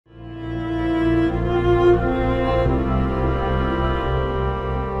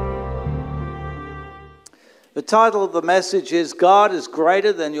The title of the message is God is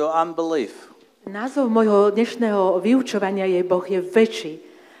greater than your unbelief. Názov môjho dnešného vyučovania je Boh je väčší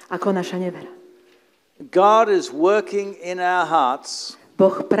ako naša nevera. God is working in our hearts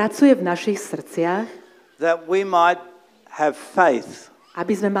Boh pracuje v našich srdciach, that we might have faith.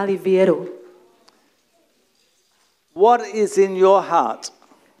 aby sme mali vieru. What is in your heart?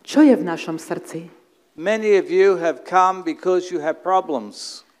 Čo je v našom srdci? Many of you have come because you have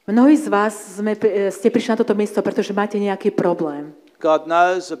problems. Mnohí z vás ste prišli na toto miesto, pretože máte nejaký problém. God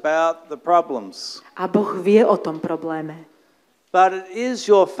knows about the problems. A Boh vie o tom probléme. But it is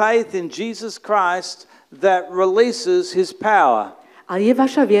your faith in Jesus Christ that releases his power. Ale je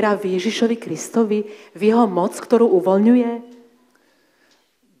vaša viera v Ježišovi Kristovi, v jeho moc, ktorú uvoľňuje?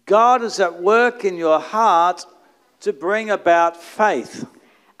 God is at work in your heart to bring about faith.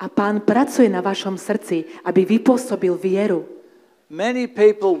 A Pán pracuje na vašom srdci, aby vypôsobil vieru. Many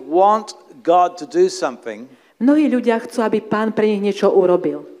people want God to do something. Mnohí ľudia chcú, aby Pán pre nich niečo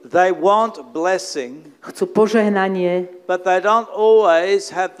urobil. They want blessing, Chcú požehnanie, but they don't always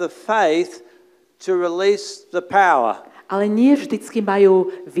have the faith to release the power. ale nie vždycky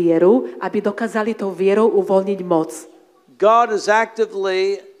majú vieru, aby dokázali tou vierou uvoľniť moc. God is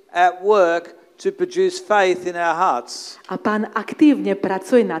actively at work to produce faith in our hearts. A Pán aktívne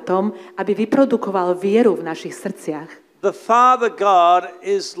pracuje na tom, aby vyprodukoval vieru v našich srdciach. The Father God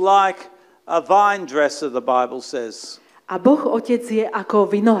is like a vine dresser, the Bible says. A Boh Otec je ako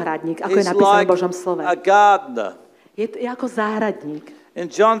vinohradník, ako je He's napísané like v Božom slove. a gardener. Je ako záhradník.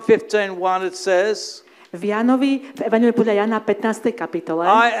 In John 15:1 it says, V Evanjeliu podľa Jana 15. kapitole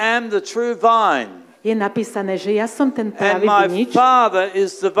I am the true vine, je napísané, že ja som ten and pravý my vinič Father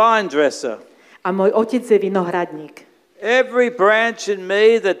is the vine dresser. a môj Otec je vinohradník. Every branch in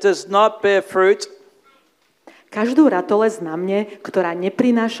me that does not bear fruit, Každú ratolesť na mne, ktorá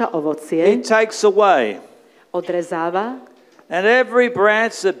neprináša he ovocie, takes away. odrezáva, And every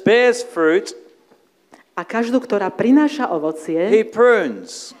branch that bears fruit, a každú, ktorá prináša he ovocie,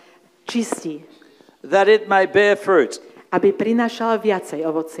 prunes, čistí, that it may bear fruit. aby prinášala viacej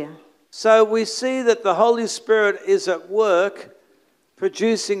ovocia. So we see that the Holy Spirit is at work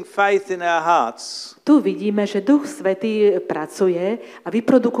producing faith in our hearts. Tu vidíme, že Duch Svätý pracuje a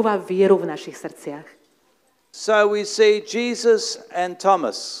vyprodukuje vieru v našich srdciach. So we see Jesus and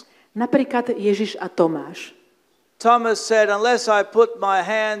Thomas. Napríklad Ježiš a Tomáš. Thomas said, unless I put my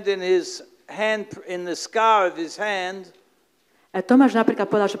hand in the scar of his hand, Tomáš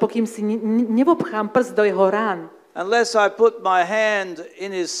napríklad povedal, že pokým si nevobchám prst do jeho rán unless I put my hand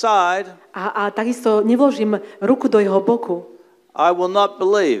in his side, a takisto nevložím ruku do jeho boku, I will not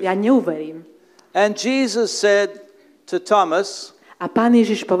believe. ja neuverím. And Jesus said to Thomas, A Pán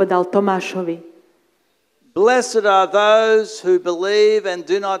Ježiš povedal Tomášovi, blessed are those who believe and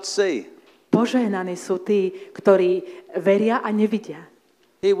do not see. požehnaní sú tí, ktorí veria a nevidia.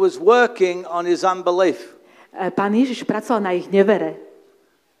 He was working on his unbelief. Pán Ježiš pracoval na ich nevere.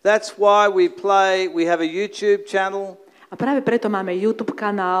 That's why we have a YouTube channel, A práve preto máme YouTube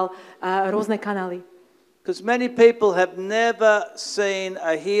kanál a rôzne kanály. because many people have never seen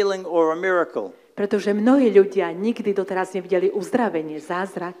a healing or a miracle. Pretože mnohí ľudia nikdy doteraz nevideli uzdravenie,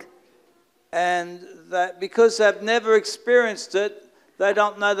 zázrak. And that because they've never experienced it, they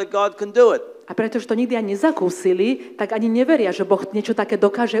don't know that God can do it. A pretože to nikdy ani nezakúsili, tak ani neveria, že Boh niečo také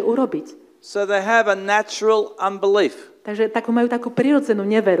dokáže urobiť. So they have a natural unbelief. Takže majú takú prirodzenú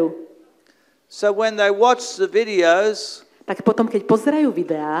neveru. So when they watch the videos, Tak potom, keď pozerajú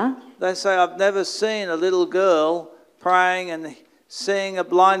videá, they say, I've never seen a little girl praying and seeing a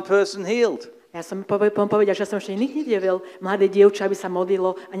blind person healed. ja som povedal, že som ešte nikdy nevidel mladé dievča, aby sa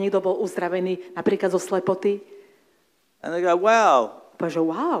modlilo a niekto bol uzdravený napríklad zo slepoty. And they go, wow, Povedal, že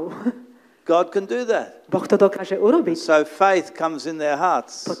wow, God can do that. Boh to dokáže urobiť. So faith comes in their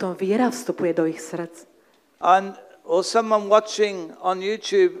hearts. Potom viera vstupuje do ich srdc. Or someone watching on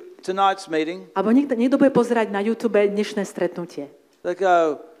YouTube tonight's meeting, Alebo niekto bude pozerať na YouTube dnešné stretnutie. they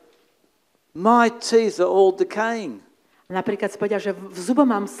go, my teeth are all decaying. Napríklad si povedal, že v zubo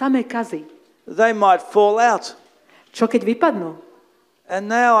mám samé kazy. They might fall out. Čo keď vypadnú? And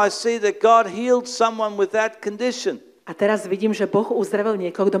now I see that God healed someone with that condition. A teraz vidím, že Boh uzdravil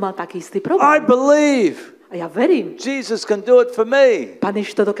niekoho, kto mal taký istý I problém. believe A ja verím. Jesus can do it for me. Pán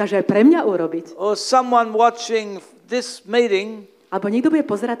Ježiš to dokáže aj pre mňa urobiť. Or someone watching this meeting Alebo niekto bude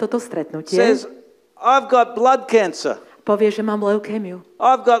pozerať toto stretnutie, says, I've got blood cancer. povie, že mám leukémiu.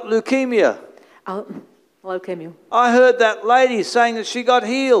 I've got leukemia. Leukémiu. I heard that lady saying that she got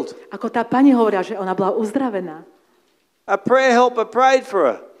healed. Ako tá pani hovorila, že ona bola uzdravená. A prayer helper prayed for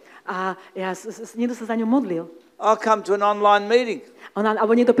her. A niekto sa za ňu modlil. I'll come to an online meeting.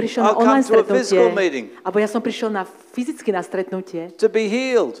 Alebo niekto prišiel na I'll online come to a physical stretnutie. meeting. Alebo ja som prišiel na fyzicky na stretnutie, To be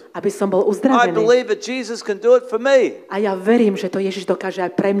healed. aby som bol I uzdravený. believe that Jesus can do it for me. A ja verím, že to Ježiš dokáže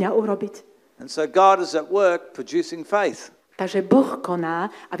aj pre mňa urobiť. And so God is at work producing faith. Takže Boh koná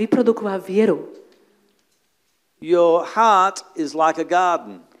a vyprodukuje vieru. Your heart is like a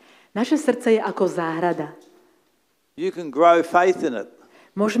garden. Naše srdce je ako záhrada. You can grow faith in it,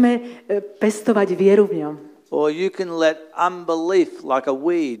 Môžeme pestovať vieru v ňom. or you can let unbelief like a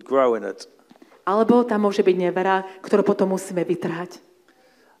weed grow in it. Alebo tam môže byť nevera, ktorú potom musíme vytrhať.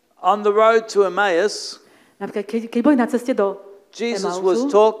 On the road to Emmaus, Napríklad, keď boli na ceste do Jesus was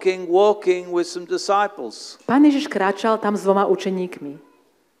Emausu, walking with some disciples. Pán Ježiš kráčal tam s 2 učeníkmi.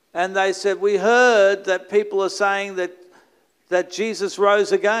 And they said, we heard that people are saying that Jesus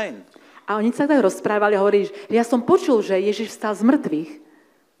rose again. A oni sa tak rozprávali a hovorili, že ja som počul, že Ježiš vstal z mŕtvych.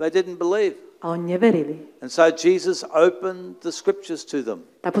 They didn't believe. A oni neverili. And so Jesus opened the scriptures to them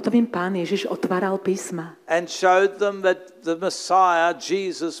A potom im Pán Ježiš otváral písma. and showed them that the Messiah,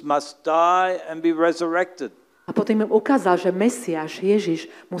 Jesus, must die and be resurrected. A potom im ukázal, že Mesiáš Ježiš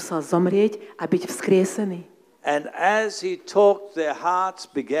musel zomrieť a byť vzkriesený. And as he talked, their hearts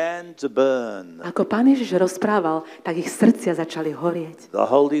began to burn. Ako Pán Ježiš rozprával, tak ich srdcia začali horieť. The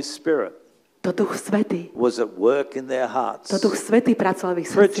Holy Spirit To Duch Svätý. was at work in their hearts, To Duch Svätý pracoval v ich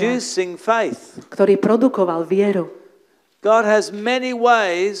srdciach, producing faith. ktorý produkoval vieru. God has many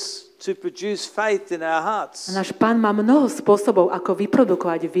ways to produce faith in our A hearts. náš Pán má mnoho spôsobov, ako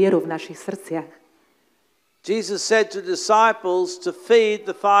vyprodukovať vieru v našich srdciach. Jesus said to disciples to feed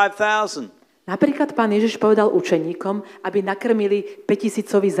the 5,000. Napríklad Pán Ježiš povedal učeníkom, aby nakrmili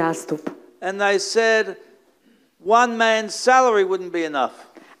 5000 zástup. And they said one man's salary wouldn't be enough.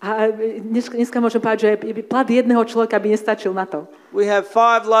 A dneska môžem povedať, že plat jedného človeka by nestačil na to. We have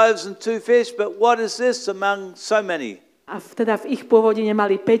 5 loaves and 2 fish, but what is this among so many? A teda v ich pôvode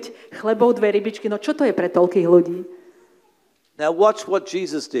nemali 5 chlebov, 2 rybičky. No čo to je pre toľkých ľudí? Now watch what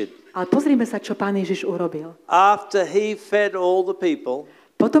Jesus did. Ale pozrime sa, čo Pán Ježiš urobil. After he fed all the people,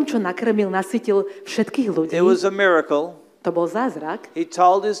 Potom, čo nakrmil, nasytil všetkých ľudí, it was a miracle. to bol zázrak, He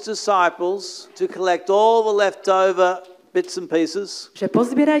told his disciples to collect all the leftover bits and pieces. že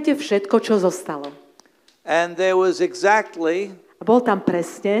pozbierajte všetko, čo zostalo. And there was exactly A bol tam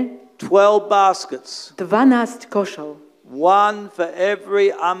presne 12 baskets, 12 košov. one for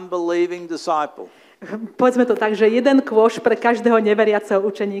every unbelieving disciple. Povedzme to tak, že jeden kôš pre každého neveriaceho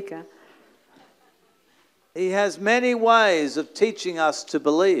učeníka. He has many ways of teaching us to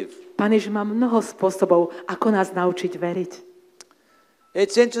believe. Pán Ježiš má mnoho spôsobov, ako nás naučiť veriť.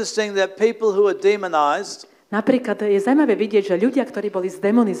 It's interesting that people who are demonized, Napríklad je zaujímavé vidieť, že ľudia, ktorí boli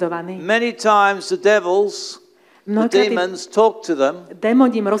zdemonizovaní, many times the devils, the mnohokrát tí demons talk to them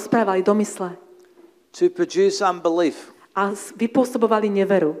démoni im rozprávali do mysle to produce unbelief, a vypôsobovali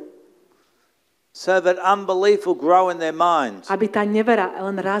neveru, so that unbelief will grow in their mind. aby tá nevera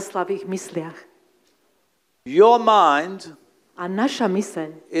len rástla v ich mysliach. Your mind A naša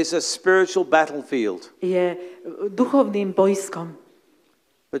myseľ is a spiritual battlefield je duchovným bojskom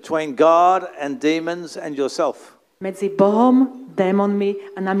between God and demons and yourself. medzi Bohom, démonmi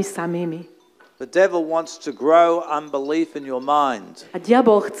a nami samými. The devil wants to grow unbelief in your mind. A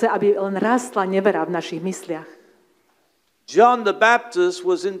diabol chce, aby len rástla nevera v našich mysliach. John the Baptist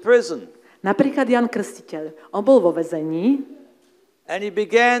was in prison Napríklad Jan Krstiteľ. On bol vo väzení and he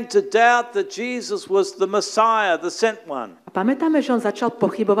began to doubt that Jesus was the Messiah, the sent one. a pamätáme, že on začal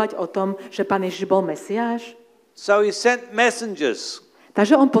pochybovať o tom, že Pán Ježiš bol Mesiáš. So he sent messengers.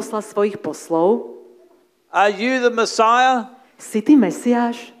 Takže on poslal svojich poslov. Are you the Messiah, Si ty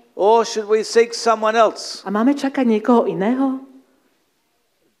Mesiáš? or should we seek someone else? A máme čakať niekoho iného?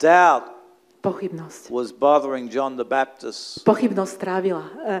 Doubt Pochybnosť. was bothering John the Baptist Pochybnosť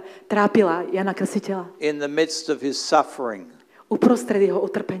trápila Jana Krstiteľa in the midst of his suffering. uprostred jeho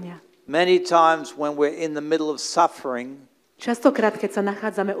utrpenia. Many times when we're in the middle of suffering, Častokrát, keď sa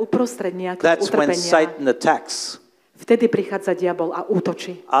nachádzame uprostred nejakého that's when utrpenia, Satan attacks. vtedy prichádza diabol a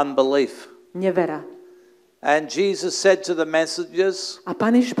útočí. Unbelief. Nevera. And Jesus said to the messengers, A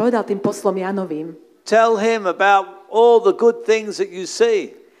Pán Ježiš povedal tým poslom Janovým, tell him about all the good things that you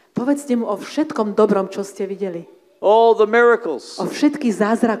see, povedzte mu o všetkom dobrom, čo ste videli. all the miracles. O všetkých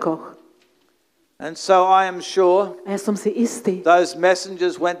zázrakoch. And so I am sure A ja som si istý, those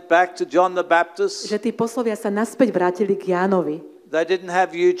messengers went back to John the Baptist. že tí poslovia sa naspäť vrátili k Jánovi. They didn't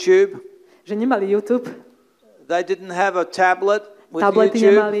have YouTube. Že nemali YouTube, They didn't have a tablet with tablety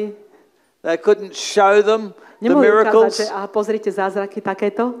YouTube. nemali. They couldn't show them the Nemohli ukázať, miracles, že pozrite zázraky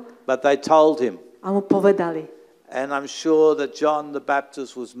takéto. but they told him. A mu povedali. And I'm sure that John the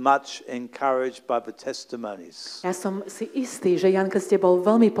Baptist was much encouraged by the testimonies. Ja som si istý, že Jan Krstiteľ bol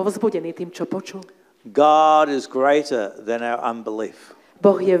veľmi povzbudený tým, čo počul. God is greater than our unbelief.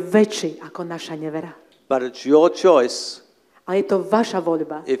 Boh je väčší ako naša nevera. But it's your choice Ale je to vaša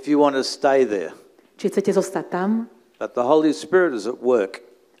voľba. if you want to stay there. Či chcete zostať tam, But the Holy Spirit is at work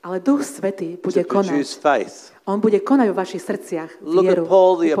ale Duch Svätý to bude produce konať. faith. On bude konať vo vašich srdciach Look at vieru.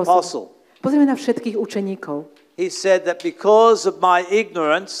 Paul the upôsobiť. Apostle. Pozrieme na všetkých učeníkov. He said that because of my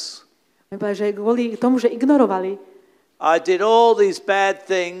ignorance, My povedali, že kvôli tomu, že ignorovali, I did all these bad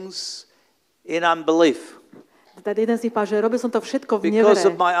things in unbelief. teda jeden z nich povedal, že robil som to všetko v Because nevere.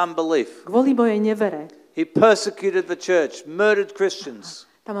 of my unbelief. Kvôli mojej nevere. He persecuted the church, murdered Christians.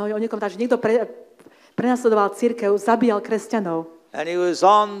 Tam o niekom povedal, že niekto prenasledoval cirkev, zabíjal kresťanov. And he was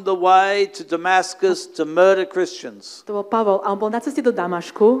on the way to Damascus to murder Christians To bol Pavol a on bol na ceste do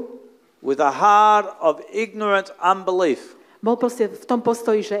Damašku. with a heart of ignorant unbelief. Bol proste v tom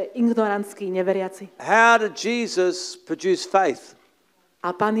postoji, že ignorantský, neveriaci. How did Jesus produce faith?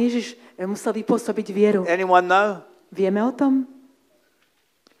 A pán Ježiš musel vypôsobiť vieru. Anyone know? Vieme o tom?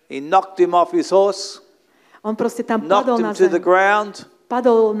 He knocked him off his horse, On proste tam knocked padol him na to zem. the ground.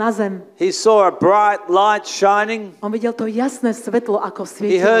 Padol na zem. He saw a bright light shining. On videl to jasné svetlo, ako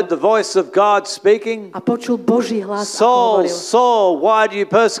He heard svietilo. the voice of God speaking. A počul Boží hlas, ako Saul, hovoril. Saul, why do you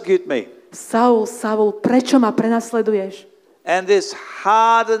persecute me? Saul, Saul, prečo ma prenasleduješ? And this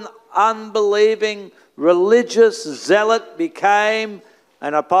hardened, unbelieving, religious zealot became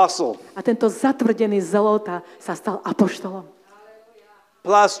an apostle. A tento zatvrdený zelota sa stal apoštolom.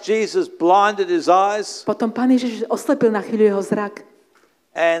 Plus, Jesus blinded his eyes Potom pán Ježiš oslepil na chvíľu jeho zrak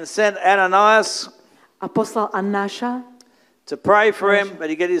and sent Ananias a poslal Annáša, to pray for him, but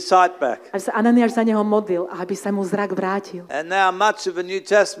he get his sight back. aby sa Ananiáš za neho modlil a aby sa mu zrak vrátil. And now much of the New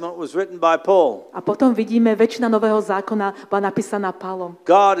Testament was written by Paul. A potom vidíme, väčšina Nového zákona bola napísaná Pavlom.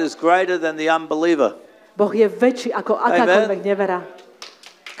 God is greater than the unbeliever. Boh je väčší ako akákoľvek nevera.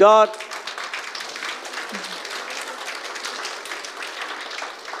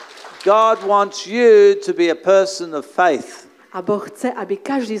 God wants you to be a person of faith. A Boh chce, aby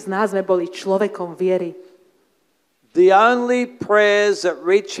každý z nás sme boli človekom viery. The only prayers that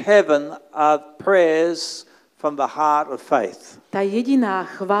reach heaven are prayers from the heart of faith. Tá jediná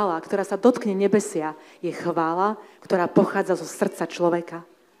chvála, ktorá sa dotkne nebesia, je chvála, ktorá pochádza zo srdca človeka.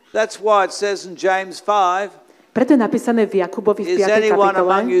 That's why it says in James 5, Preto je napísané v Jakubovi v is 5. anyone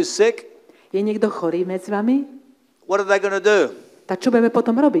among kapitole, you sick? je niekto chorý medzi vami? What are they going to do? Tak čo budeme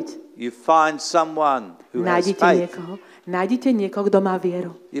potom robiť? You find someone who has Nájdite faith. niekoho. Nájdite niekoho, kto má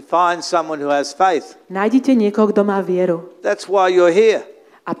vieru. You find someone who has faith. Nájdite niekoho, kto má vieru. That's why you're here.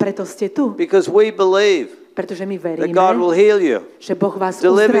 A preto ste tu. Because we believe Pretože my that God will veríme, heal you. že Boh vás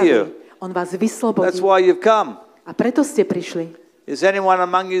deliver you. uzdraví. On vás That's vyslobodí. why you've come. A preto ste prišli. Is anyone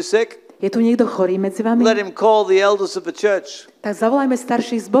among you sick? Je tu niekto chorý medzi vami? Let him call the elders of the church Tak zavolajme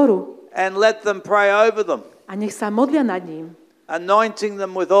starších zboru and let them pray over them, a nech sa modlia nad ním. anointing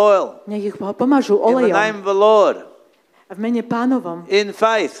them with oil Nech ich ho pomažu in the name olejom of the Lord v mene Pánovom in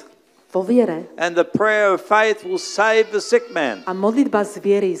faith. vo viere. And the prayer of faith will save the sick man. A modlitba z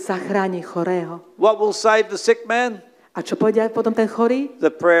viery zachráni chorého. What will save the sick man? A čo povedia potom ten chorý? The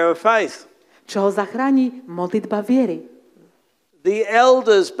prayer of faith. Čo ho zachráni? Modlitba viery. The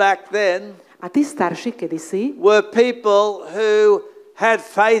elders back then A tí starší kedysi, were people who had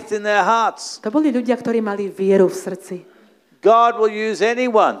faith in their hearts. to boli ľudia, ktorí mali vieru v srdci. God will use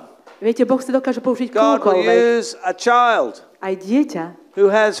anyone. Viete, Boh si dokáže použiť God will kohokoľvek. use a child Aj dieťa, who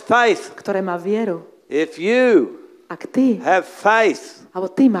has faith. ktoré má vieru. If you Ak ty, have faith alebo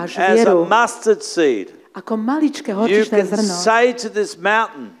ty máš as a vieru mustard seed, ako maličké you horčičné can zrno, say to this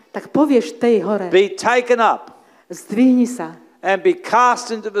mountain, tak povieš tej hore, be taken up zdvihni sa and be cast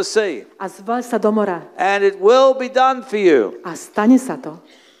into the sea, a zvaľ sa do mora. and it will be done for you. A stane sa to.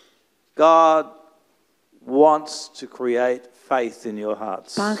 God wants to create faith in your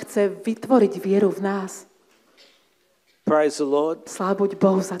hearts. Pán chce vytvoriť vieru v nás. Praise the Lord. Sláva buď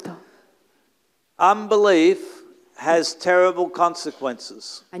Bohu za to. Unbelief has terrible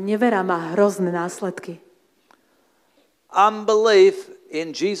consequences. A nevera má hrozné následky. Unbelief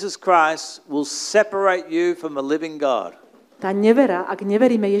in Jesus Christ will separate you from the living God. Tá nevera, ak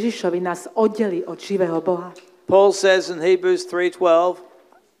neveríme Ježišovi, nás oddelí od živého Boha. Paul says in Hebrews 3:12,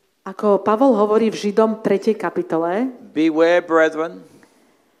 Ako Pavol hovorí v Židom 3. kapitole, beware, brethren,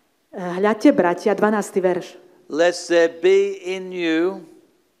 hľadte, bratia, 12. verš. lest there be in you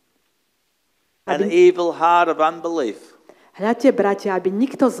an evil heart of unbelief Hľadte, bratia, aby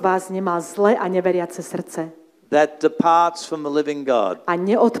nikto z vás nemal zlé a neveriace srdce that departs from the living God. a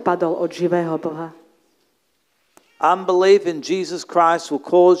neodpadol od živého Boha. Unbelief in Jesus Christ will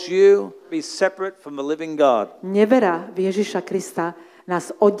cause you to be separate from the living God. Nevera v Ježiša Krista nás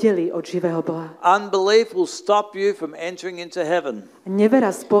oddelí od živého Boha. Unbelief will stop you from entering into heaven.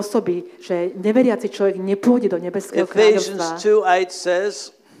 Nevera spôsobí, že neveriaci človek nepôjde do nebeského Ephesians kráľovstva. 2:8 says,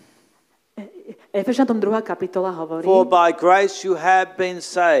 Efežanom 2. kapitola hovorí, for by grace you have been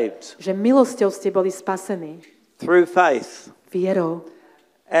saved že milosťou ste boli spasení through faith. vierou.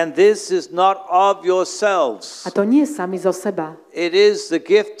 And this is not of yourselves. A to nie sami zo seba. It is the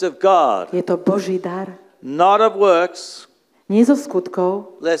gift of God, Je to Boží dar. not of works, Nie zo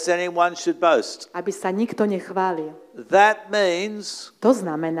skutkov, lest anyone should boast. aby sa nikto nechválil. That means To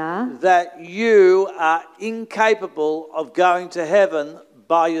znamená, that you are incapable of going to heaven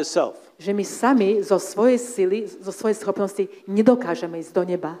by yourself. že my sami zo svojej sily, zo svojej schopnosti nedokážeme ísť do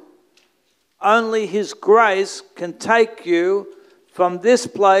neba. Only His grace can take you from this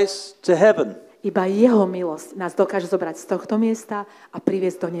place to heaven. Iba jeho milosť nás dokáže zobrať z tohto miesta a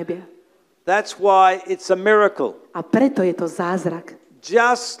priviesť do nebia. That's why it's a miracle. A preto je to zázrak.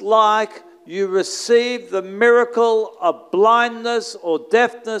 Just like you receive the miracle of blindness or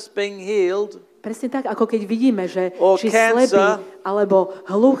deafness being healed, Presne tak, ako keď vidíme, že Or či cancer. slepý, alebo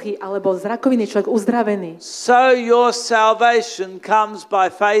hluchý, alebo zrakoviny človek uzdravený, so your salvation comes by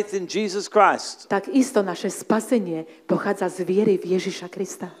faith in Jesus Christ. tak isto naše spasenie pochádza z viery v Ježiša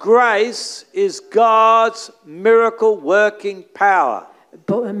Krista. Grace is God's miracle working power.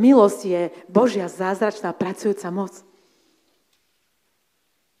 Milosť je Božia zázračná pracujúca moc.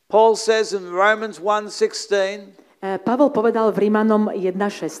 Paul says in Romans 1:16, Pavol povedal v Rímanom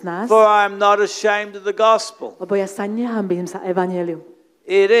 1.16, for I am not ashamed of the gospel. lebo ja sa nehanbím za evanjelium,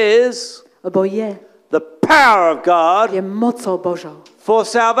 It is lebo je the power of God mocou Božou for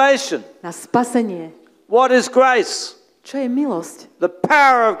salvation. na spasenie. What is grace? Čo je milosť? The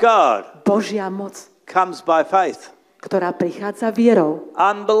power of God Božia moc, comes by faith. ktorá prichádza vierou.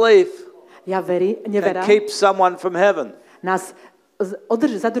 Unbelief Nevera can keep someone from heaven. nás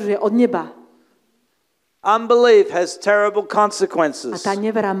zadržuje od neba. Unbelief has terrible A consequences. tá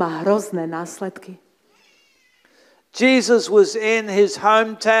nevera má hrozné následky. Jesus was in his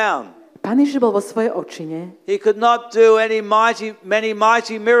hometown. Pán Ježiš bol vo svojej očine. He could not do many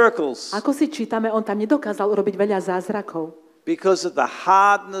mighty miracles Ako si čítame, on tam nedokázal urobiť veľa zázrakov. because of the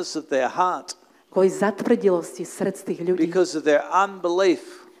hardness of their heart, Kvôli zatvrdilosti srdc tých ľudí. because of their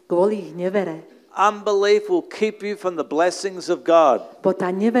unbelief. Kvôli ich nevere. Unbelief will keep you from the blessings of God. Bo tá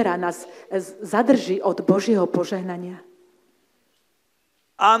nevera nás zadrží od Božieho požehnania.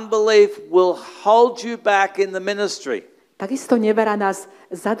 Unbelief will hold you back in the ministry. Takisto nevera nás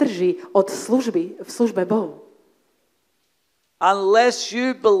zadrží od služby v službe Bohu. Unless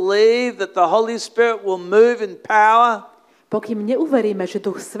you believe that the Holy Spirit will move in power, Pokým neuveríme, že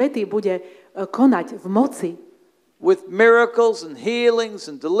Duch Svätý bude konať v moci, with miracles and healings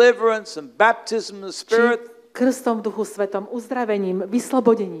and deliverance and baptism of the či Spirit, krstom v Duchu Svetom, uzdravením,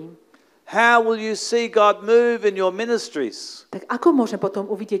 vyslobodením, how will you see God move in your ministries? tak ako môžeme potom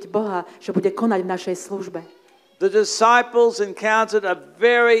uvidieť Boha, že bude konať v našej službe? The disciples encountered a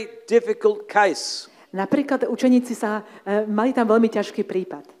very difficult case. Napríklad učeníci mali tam veľmi ťažký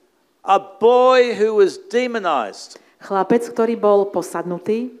prípad. A boy who was demonized. Chlapec, ktorý bol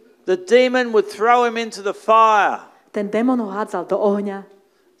posadnutý, The demon would throw him into the fire. ten démon ho hádzal do ohňa,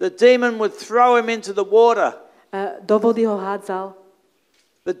 The demon would throw him into the water. do vody ho hádzal,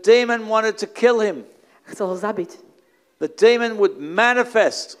 The demon wanted to kill him. chcel ho zabiť. The demon would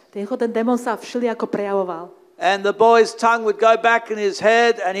manifest. Ten démon sa všelijako prejavoval. And the boy's tongue would go back in his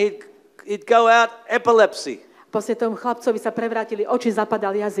head and he'd go out epilepsy. Proste tomu chlapcovi sa prevrátili oči,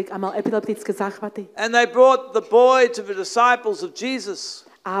 zapadal jazyk a mal epileptické záchvaty. And they brought the boy to the disciples of Jesus.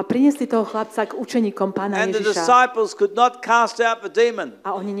 A priniesli toho chlapca k učeníkom Pána And the Ježiša. disciples could not cast out the demon.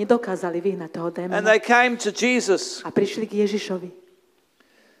 A oni nedokázali vyhnať toho And démona. they came to Jesus. A prišli k Ježišovi.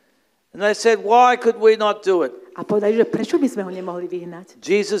 And they said, why could we not do it? A povedali, že prečo by sme ho nemohli vyhnať?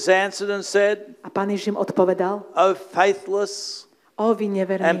 Jesus answered and said, A Pán Ježiš im odpovedal, O faithless o vy and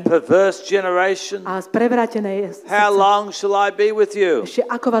neverní perverse generation, a sprevrátené how srdce. long shall I be with you? Ešte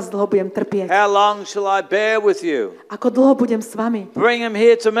ako vás dlho budem trpieť? How long shall I bear with you? Ako dlho budem s vami? Bring him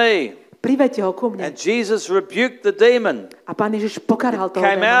here to me. Priveďte ho ku mne. And Jesus rebuked the demon. A Pán Ježiš pokarhal toho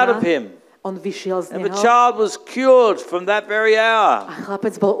Came out of démona. him. On vyšiel z And the neho child was cured from that very hour. a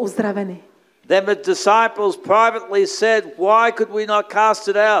chlapec bol uzdravený. Then the disciples privately said, why could we not cast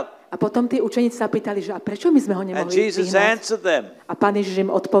it out? A potom tí učeníci sa pýtali, že a prečo my sme ho And nemohli Jesus vyhnať? answered them, A Pán Ježiš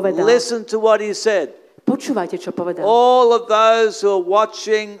im odpovedal, listen to what he said. Počúvajte, čo povedal. All of those who are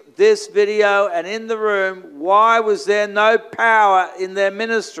watching this video and in the room, why was there no power in their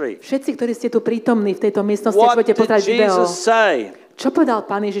ministry? Všetci, ktorí ste tu prítomní v tejto miestnosti, What budete did pozerať video. Jesus say? Čo povedal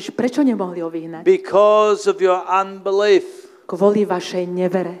Pán Ježiš? Prečo nemohli ho vyhnať? Because of your unbelief. Kvôli vašej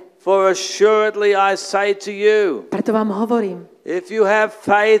nevere. For assuredly I say to you, Preto vám hovorím, if you have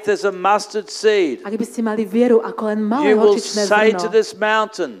faith as a mustard seed, ak by ste mali vieru ako len malé you will horčičné say to zrno, this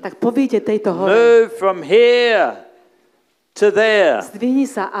mountain, tak povíte tejto hore. move from here to there, Zdvihni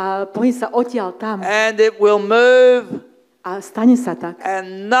sa a pohni sa odtiaľ tam and it will move, a stane sa tak.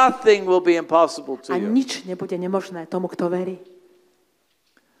 and nothing will be impossible A to you. nič nebude nemožné tomu, kto verí.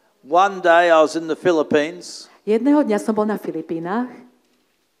 One day I was in the Philippines, Jedného dňa som bol na Filipínach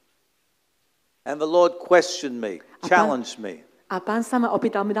and the Lord questioned me, challenged me. a Pán sa ma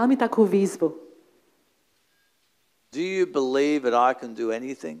opýtal, dal mi takú výzvu. Do you believe that I can do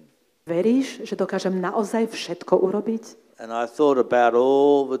anything? Veríš, že dokážem naozaj všetko urobiť? And I thought about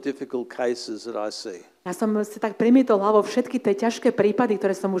all the difficult cases that I see. Ja som si tak primietol hlavou všetky tie ťažké prípady,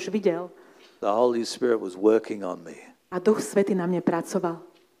 ktoré som už videl. The Holy Spirit was working on me. A Duch Svätý na mne pracoval.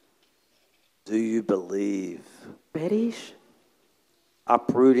 Do you believe? Veríš?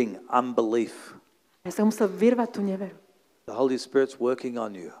 Uprooting unbelief. Ja som musel vyrvať tú neveru. The Holy Spirit's working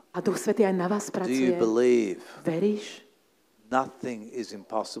on you. A Duch Svätý aj na vás Do you pracuje. believe? Veríš? Nothing is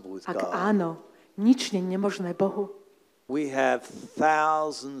impossible with Ak God. áno, nič nie je nemožné Bohu. We have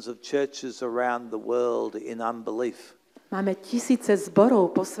thousands of churches around the world in unbelief Máme tisíce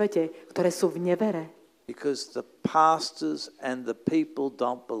zborov po svete, ktoré sú v nevere. because the pastors and the people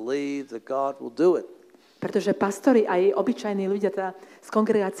don't believe that God will do it. Pretože pastori aj obyčajní ľudia teda z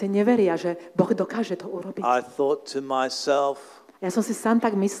kongregácie neveria, že Boh dokáže to urobiť. I thought to myself, Ja som si sám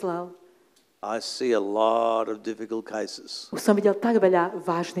tak myslel. I see a lot of difficult cases. Už som videl tak veľa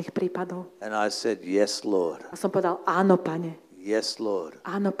vážnych prípadov. And I said, yes, Lord. A som povedal, áno, Pane. Yes, Lord.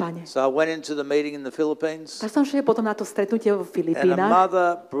 Áno, Pane. So I went into the meeting in the Philippines, Tak som šiel potom na to stretnutie vo and a Filipínach. mother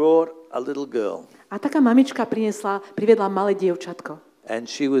brought a little girl, A taká mamička priviedla malé dievčatko. and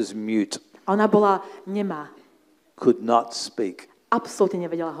she was mute, A ona bola nemá. could not speak, Absolútne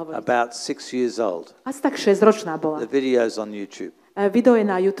nevedela hovoriť. about 6 years old. Asi tak 6-ročná bola. The video's on YouTube. Video je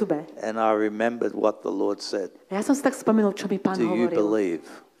na YouTube. And I remembered what the Lord said. A ja som si tak spomenul, čo mi Pán Do you hovoril. believe?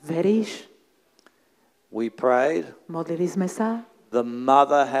 Veríš? We prayed. Modlili sme sa. The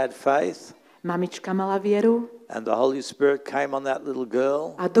mother had faith, Mamička mala vieru. and the Holy Spirit came on that little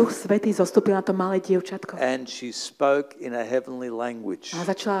girl, A Duch Svätý zostúpil na to malé dievčatko. and she spoke in a heavenly language. A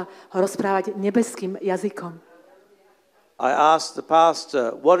začala ho rozprávať nebeským jazykom. I asked the pastor,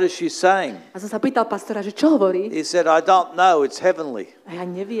 what is she saying? A som sa pýtal pastora, že čo hovorí? He said, I don't know, it's heavenly. A ja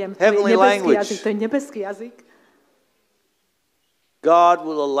neviem, to je Heavenly nebeský language. jazyk, to je nebeský jazyk. God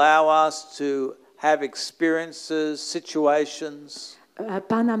will allow us to have experiences, situations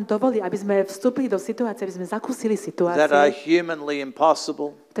Pán nám dovolí, aby sme vstúpili do situácie, aby sme zakúsili that are situácie, humanly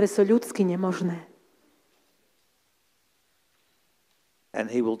impossible, ktoré sú ľudsky nemožné. and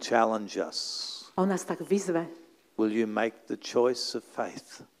He will challenge us. On nás tak vyzve. Will you make the choice of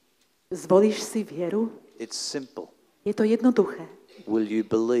faith? Zvolíš si vieru? It's simple. Je to jednoduché. Will you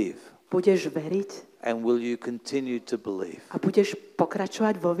believe? Budeš veriť And will you continue to believe? a budeš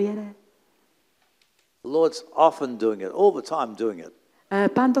pokračovať vo viere? The Lord's often doing it, all the time doing it.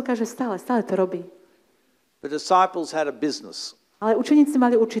 Pán dokáže stále to robí. The disciples had a business. Ale učeníci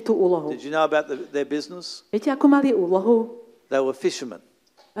mali určitú úlohu. Did you know about their business? Viete, ako mali úlohu? They were fishermen.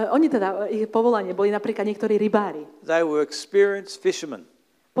 Oni teda, ich povolanie, boli napríklad niektorí rybári. They were experienced fishermen,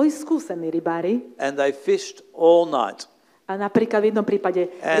 Boli skúsení rybári and they fished all night. a napríklad v jednom prípade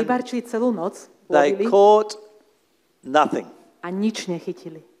And rybárčili celú noc, They lovili caught nothing. a nič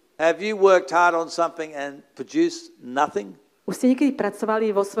nechytili. Have you worked hard on something and produced nothing? Už ste niekedy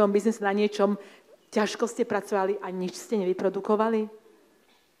pracovali vo svojom biznise na niečom, ťažko ste pracovali a nič ste nevyprodukovali?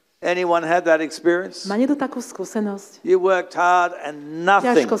 Anyone had that experience? Má niekto takú skúsenosť? You worked hard and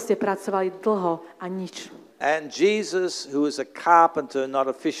nothing. Ťažko ste pracovali dlho a nič. And Jesus, who is a carpenter, not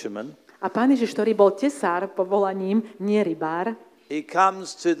a fisherman, A Pán Ježiš, ktorý bol tesár povolaním, nie rybár, he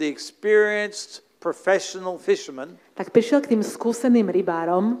comes to the experienced professional fisherman tak prišiel k tým skúseným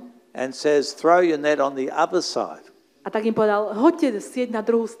rybárom and says, throw your net on the other side. a tak im povedal, hoďte sieť na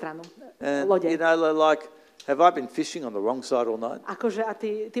druhú stranu And, lode. you know, they're like, have I been fishing on the wrong side all night? Akože a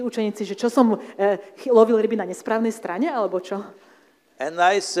tí učeníci, že čo som lovil ryby na nesprávnej strane, alebo čo? And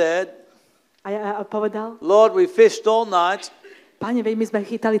they said, A povedal, Lord, we fished all night, Pane, veď my sme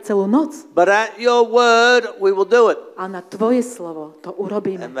chytali celú noc, but at your word we will do it. a na tvoje slovo to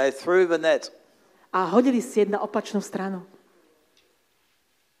urobíme. And they threw the net. A hodili sieť na opačnú stranu.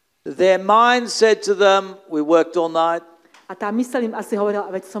 Their mind said to them, we worked all night, A tá myseľ im asi hovorila,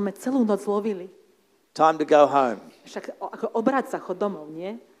 veď sme celú noc lovili. time to go home. Však ako obráť sa, chod domov,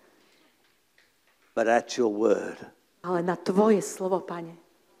 nie? But at your word, Ale na tvoje slovo, Pane,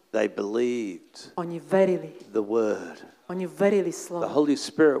 they believed oni verili. the word. Oni verili The slovo. Holy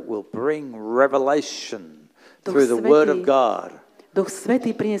Spirit will bring revelation Duch through the word of Svätý God. Duch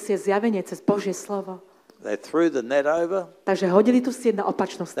Svätý prinesie zjavenie cez Božie slovo. They threw the net over. Takže hodili tú sieť na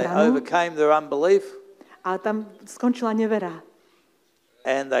opačnú They stranu overcame their unbelief. a tam skončila nevera.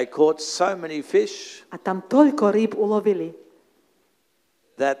 And they caught so many fish A tam toľko rýb ulovili,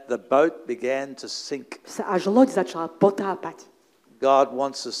 that the boat began to sink. že sa až loď začala potápať. God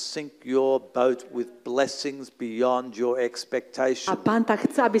wants to sink your boat with blessings beyond your A expectation, Pán tak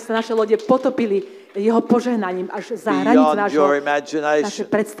chce, aby sa naše lode potopili jeho požehnaním až za hranicu beyond your naše imagination,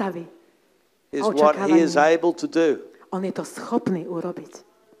 predstavy. is what He is able to do. On je to schopný urobiť.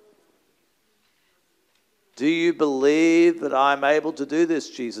 Do you believe that I'm able to do this?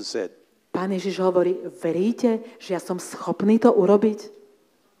 Jesus said. Pán Ježiš hovorí, veríte, že ja som schopný to urobiť?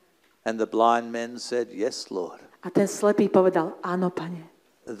 And the blind men said, yes, Lord. A ten slepý povedal, áno, Pane.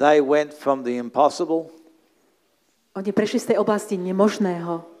 They went from the impossible Oni prešli z tej oblasti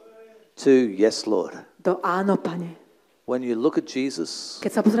nemožného to yes, Lord. do áno, Pane. When you look at Jesus,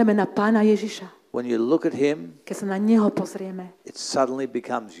 Keď sa pozrieme na Pána Ježiša, when you look at Him, keď sa na Neho pozrieme, it suddenly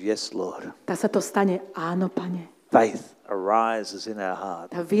becomes yes, Lord. tak sa to stane áno, Pane. Faith arises in our heart.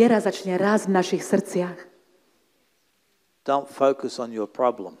 Tá viera začne rásť v našich srdciach. Don't focus on your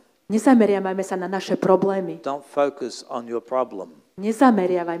problem. Nezameriavajme sa na naše problémy. Don't focus on your problem.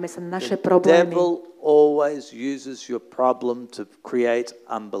 Nezameriavajme sa na naše The problémy. devil always uses your problem to create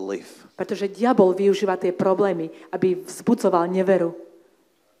unbelief. Pretože diabol využíva tie problémy, aby vzbudzoval neveru.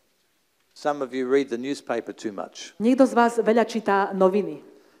 Some of you read the newspaper too much. Niekto z vás veľa číta noviny.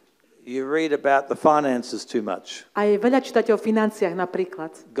 You read about the finances too much. Aj veľa čítate o financiách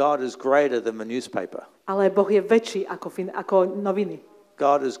napríklad. God is greater than the newspaper. Ale Boh je väčší ako noviny.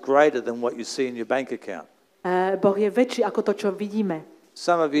 God is greater than what you see in your bank account. Boh je väčší ako to, čo vidíme.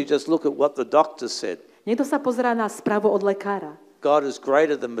 Some of you just look at what the doctor said. Niekto sa pozerá na správu od lekára. God is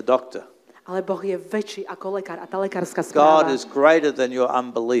greater than the doctor. Ale Boh je väčší ako lekár a tá lekárska God správa. is greater than your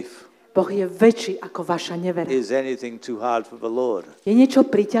unbelief. Boh je väčší ako vaša nevera. Is anything too hard for the Lord? Je niečo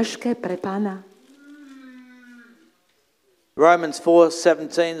priťažké pre Pána? Romans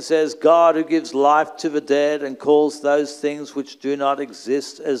 4:17 says, God who gives life to the dead and calls those things which do not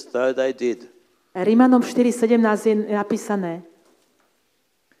exist as though they did. Rímanom 4:17 je napísané,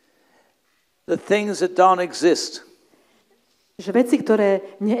 The things that don't exist. že veci,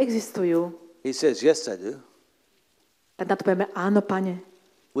 ktoré neexistujú, He says, yes, they do. tak na to povieme, áno, Pane.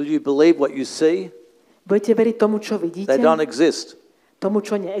 Will you believe what you see? Budete veriť tomu, čo vidíte? They don't exist. Tomu,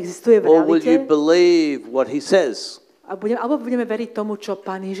 čo neexistuje v Or will you realite? believe what he says? Alebo budeme veriť tomu, čo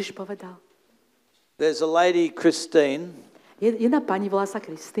Pán Ježiš povedal? There's a lady, Christine. Jedna pani, volá sa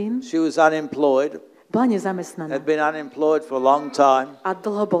Kristín, She was unemployed, bola nezamestnaná had been unemployed for a long time. a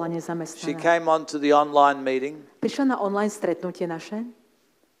dlho bola She nezamestnaná. came onto the online meeting, Prišla na online stretnutie naše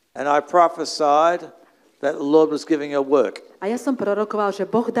and I prophesied that the Lord was giving her work. a ja som prorokoval, že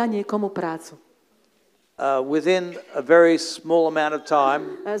Boh dá niekomu prácu. Within a very small amount of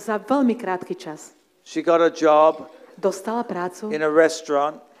time, Za veľmi krátky čas she got a job dostala prácu in a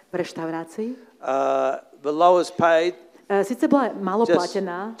restaurant, v reštaurácii. the lowest paid, Sice bola málo just,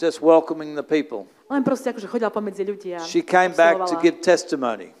 platená, just welcoming the people. len proste akože chodila pomedzi ľudí a She came back to obsluhovala. give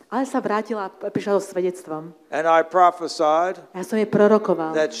testimony. Ale sa vrátila a prišla so svedectvom. And I prophesied A ja som jej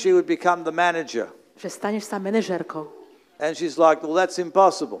prorokoval, that she would become the manager. že staneš sa manažérkou. And she's like, well, that's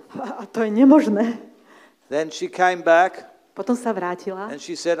impossible. A to je nemožné. Then she came back Potom sa vrátila, and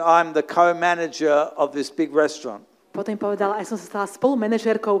she said, I'm the co-manager of this big restaurant. potom povedala, aj som sa stala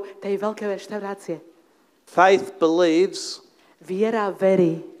spolumanažérkou tej veľkej reštaurácie. Faith believes Viera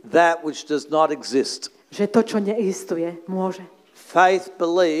verí, that which does not exist. že to, čo neexistuje, môže. Faith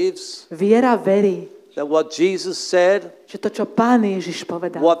believes Viera verí, that what Jesus said, že to, čo Pán Ježiš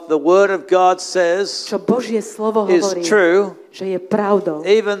povedal, what the Word of God says, čo Božie slovo is hovorí, true, že je pravdou.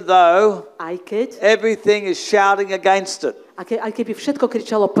 even though Aj keď, everything is shouting against it. aj keby všetko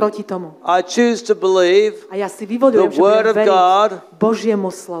kričalo proti tomu. I choose to believe A ja si vyvoľujem, the že Word budem of veriť God Božiemu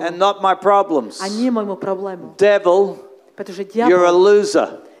slovu. and not my problems. A nie môjmu problému. Devil, Pretože you're a diabol, loser.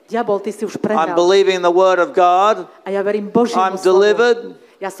 ty si už I'm prehral. believing the Word of God. A ja verím Božiemu I'm slovu. delivered.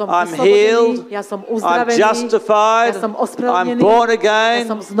 Ja som I'm vyslobodený, healed. ja som I'm uzdravený, justified. ja som I'm ospravedlnený, born ja again.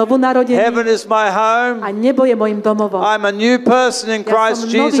 som znovu narodený Heaven is my home. a nebo je mojim domovom. I'm a new person in Ja Christ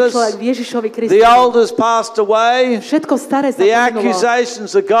som nový Jesus. človek v Ježišovi The Kristovi. old has passed away. Všetko staré sa The pominulo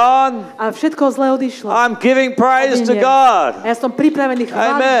accusations are gone. a všetko zlé odišlo. I'm giving praise to Obvinenie. God. A ja som pripravený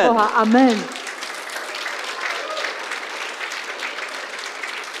chváliť Amen. Boha. Amen.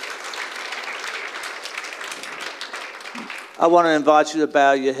 I want to invite you to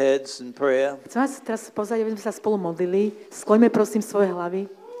bow your heads in prayer. Chcem vás teraz pozvať, aby sme sa spolu modlili. Skloňme prosím svoje hlavy.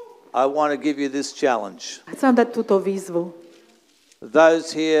 I want to give you this challenge. A chcem vám dať túto výzvu.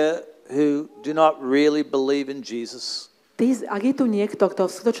 Those here who do not really believe in Jesus, Ak je tu niekto, kto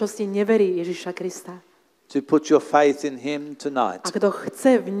v skutočnosti neverí Ježiša Krista, to put your faith in Him tonight. a kto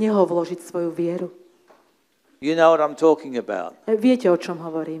chce v Neho vložiť svoju vieru. You know what I'm talking about. Viete, o čom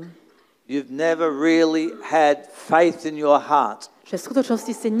hovorím. You've never really had faith in your heart Že v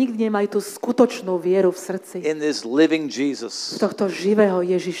skutočnosti ste nikdy nemali tú skutočnú vieru v srdci. in this living Jesus, V tohto živého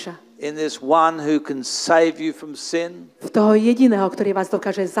Ježiša. in this one who can save you from sin, V toho jediného, ktorý vás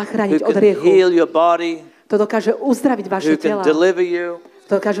dokáže who zachrániť od can hriechu. heal your body, To dokáže uzdraviť vaše who can tela. deliver you.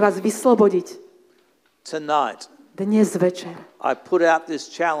 To dokáže vás vyslobodiť. Tonight, Dnes večer. I put out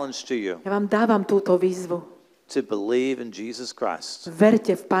this challenge to you Ja vám dávam túto výzvu. to believe in Jesus Christ.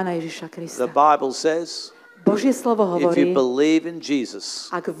 Verte v Pána Ježiša Krista. The Bible says, Božie slovo if you hovorí, believe in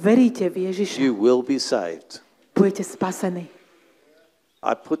Jesus, ak veríte v Ježiša, you will be saved. budete spasení.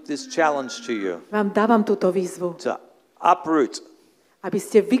 I put this challenge to you Vám dávam túto výzvu, to uproot aby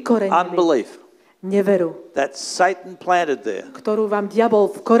ste vykorenili unbelief neveru, that Satan planted there, ktorú vám diabol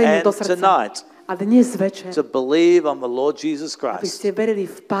vkorenil and do srdca. tonight A dnes večer, to believe on the Lord Jesus aby Christ, ste verili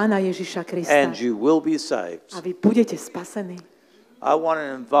v Pána Ježiša Krista. and you will be saved. A vy budete spasení. I want to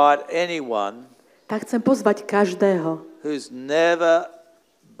invite anyone Tak chcem pozvať každého, who's never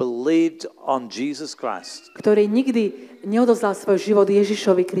believed on Jesus Christ. ktorý nikdy neodozdal svoj život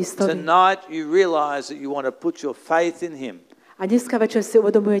Ježišovi Kristovi. Tonight you realize that you want to put your faith in Him. A dneska večer si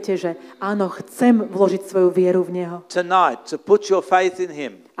uvedomujete, že áno, chcem vložiť svoju vieru v Neho. Tonight to put your faith in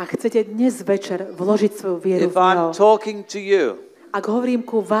Him. A chcete dnes večer vložiť svoju vieru If v Neho. I'm talking to you, Ak hovorím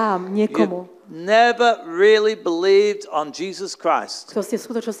ku vám, niekomu, you've never really believed on Jesus Christ, kto ste v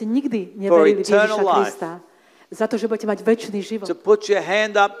skutočnosti nikdy neverili v eternal Ježiša life. Krista, za to, že budete mať večný život, to put your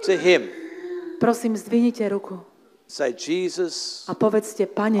hand up to Him. prosím, zdvihnite ruku Say, Jesus, a povedzte,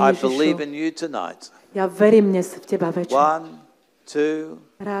 Pane I believe Ježišu, in you tonight. ja verím dnes v Teba večer. 1, 2,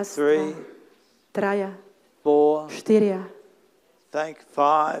 Raz, 3, dva, traja, 4, štyria, thank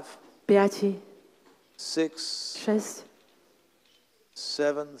 5, 5, 6, 6.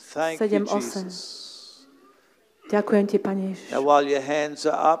 7. Thank Sedem, you, osem. Jesus. Ďakujem Ti, Pane Ježiš. Now, while your hands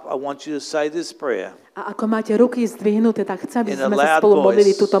are up, I want you to say this prayer. A ako máte ruky zdvihnuté, tak chcem, aby In a sme sa loud spolu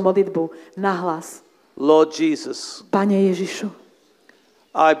modlili voice. túto modlitbu nahlas. Lord Jesus, Pane Ježišu,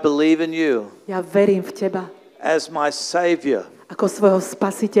 I believe in you ja verím v Teba as my Savior. ako svojho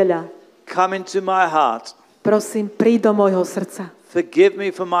spasiteľa. Come into my heart. Prosím, príď do môjho srdca. Forgive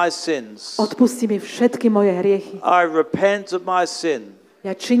me for my sins. Odpusti mi všetky moje hriechy. I repent of my sin.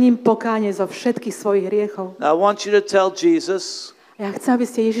 Ja činím pokánie zo všetkých svojich hriechov. Now, I want you to tell Jesus A ja chcem, aby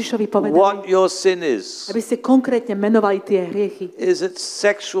ste Ježišovi povedali, what your sin is. aby ste konkrétne menovali tie hriechy. Is it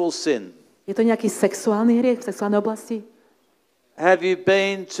sexual sin? Je to nejaký sexuálny hriech v sexuálnej oblasti? Have you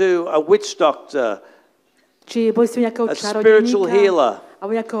been to a witch doctor, Či boli ste nejakého a spiritual čarodejníka? healer,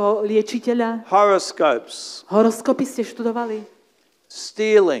 Alebo nejakého liečiteľa? horoscopes, Horoskopy ste študovali?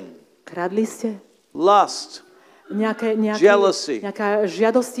 stealing, Kradli ste? lust, jealousy, nejaká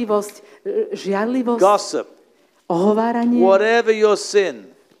žiadostivosť, žiarlivosť, gossip, ohováranie? whatever your sin?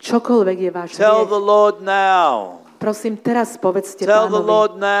 Čokoľvek je váš Tell the hriech. Lord now. Prosím, teraz povedzte Tell the Pánovi.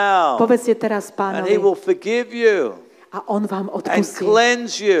 Lord now. Povedzte teraz And Pánovi. He will forgive you A On vám and odpustí.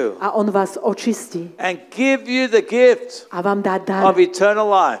 cleanse you A On vás očistí. and give you the gift A vám dá dar of eternal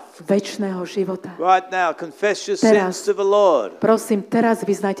life. večného života. Right now, confess your Teraz. sins to the Lord. Prosím, teraz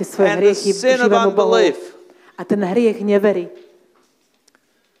vyznajte svoje And the hriechy sin of živému Bohu. unbelief. A ten hriech neverí.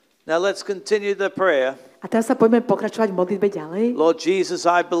 Now let's continue the prayer. A teraz sa poďme pokračovať v modlitbe ďalej. Lord Jesus,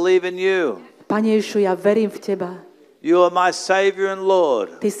 I believe in you. Pane Ježišu, ja verím v Teba. You are my Savior and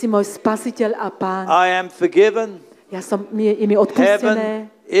Lord. Ty si môj spasiteľ a Pán. I am forgiven. Je mi odpustené. Heaven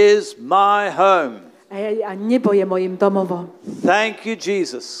is my home. A nebo je mojim domovom. Thank you,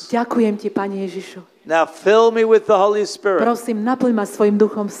 Jesus. Ďakujem Ti, Pane Ježišu. Now fill me with the Holy Spirit Prosím, naplň ma svojim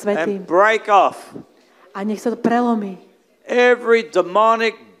Duchom and Svätým. break off A nech sa to prelomí. every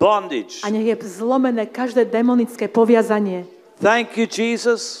demonic bondage. A nech je zlomené každé demonické poviazanie. Thank you,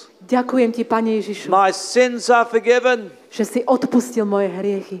 Jesus, Ďakujem ti, Pane Ježišu, My sins are forgiven. že si odpustil moje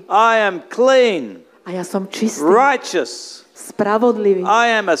hriechy. I am clean, A ja som čistý, righteous. spravodlivý.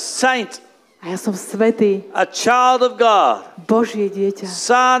 I am a saint, A ja som svätý, a child of God, Božie dieťa.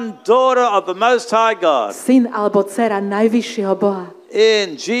 son, daughter of the Most High God. Syn alebo dcera najvyššieho Boha.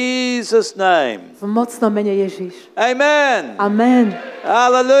 In Jesus' name. V mocnom mene Ježiš. Amen. Amen.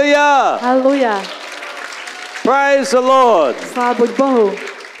 Hallelujah. Halleluja. Praise the Lord. Sláva buď Bohu.